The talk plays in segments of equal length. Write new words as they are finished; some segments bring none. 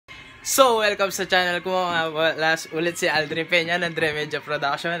So, welcome sa channel ko mga last ulit si Aldrintarucpena ng Media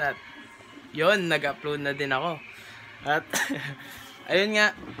Production at yun, nag-upload na din ako. At ayun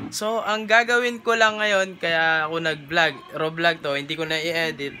nga. So, ang gagawin ko lang ngayon, kaya ako nag-vlog, raw vlog to, hindi ko na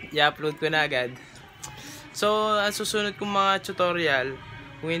i-edit, i-upload ko na agad. So, ang susunod kong mga tutorial,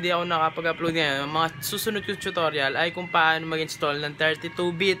 kung hindi ako nakapag-upload ngayon, mga susunod kong tutorial ay kung paano mag-install ng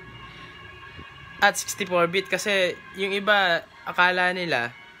 32-bit at 64-bit. Kasi yung iba, akala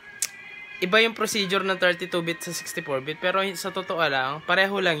nila iba yung procedure ng 32-bit sa 64-bit, pero sa totoo lang,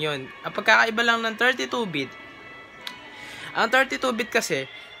 pareho lang yun. Ang pagkakaiba lang ng 32-bit, ang 32-bit kasi,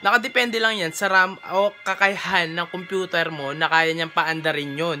 nakadepende lang yan sa RAM o kakayahan ng computer mo na kaya niyang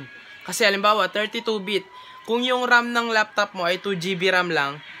paandarin yun. Kasi halimbawa, 32-bit, kung yung RAM ng laptop mo ay 2GB RAM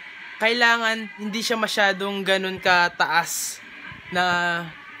lang, kailangan hindi siya masyadong ganun kataas na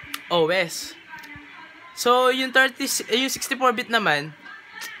OS. So, yung 64-bit naman,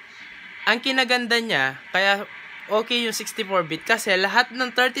 ang kinaganda niya, kaya okay yung 64-bit kasi lahat ng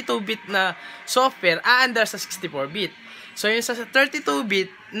 32-bit na software aandar sa 64-bit. So yung sa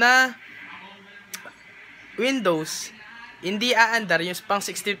 32-bit na Windows, hindi aandar yung pang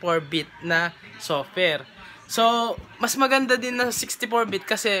 64-bit na software. So mas maganda din na 64-bit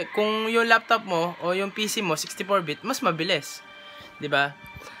kasi kung yung laptop mo o yung PC mo 64-bit, mas mabilis, 'di ba?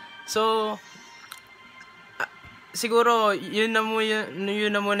 So siguro yun na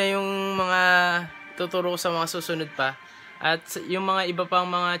muna yung mga tuturo ko sa mga susunod pa. At yung mga iba pang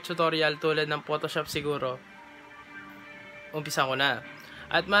mga tutorial tulad ng Photoshop siguro, umpisa ko na.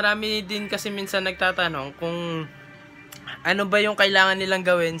 At marami din kasi minsan nagtatanong kung ano ba yung kailangan nilang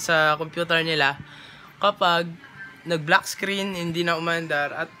gawin sa computer nila kapag nag-black screen, hindi na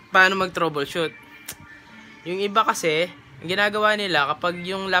umandar, at paano mag-troubleshoot. Yung iba kasi, ang ginagawa nila kapag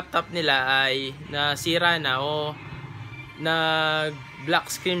yung laptop nila ay nasira na o nag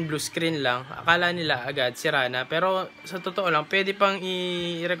black screen, blue screen lang, akala nila agad sira na, pero sa totoo lang pwede pang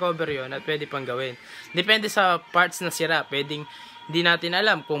i-recover yon at pwede pang gawin. Depende sa parts na sira. Pwedeng hindi natin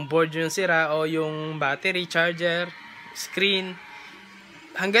alam kung board yung sira o yung battery, charger, screen.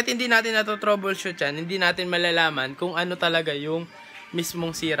 Hanggat hindi natin troubleshoot yan, hindi natin malalaman kung ano talaga yung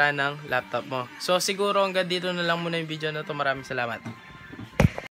mismong sira ng laptop mo. So siguro hanggang dito na lang muna yung video na to. Maraming salamat.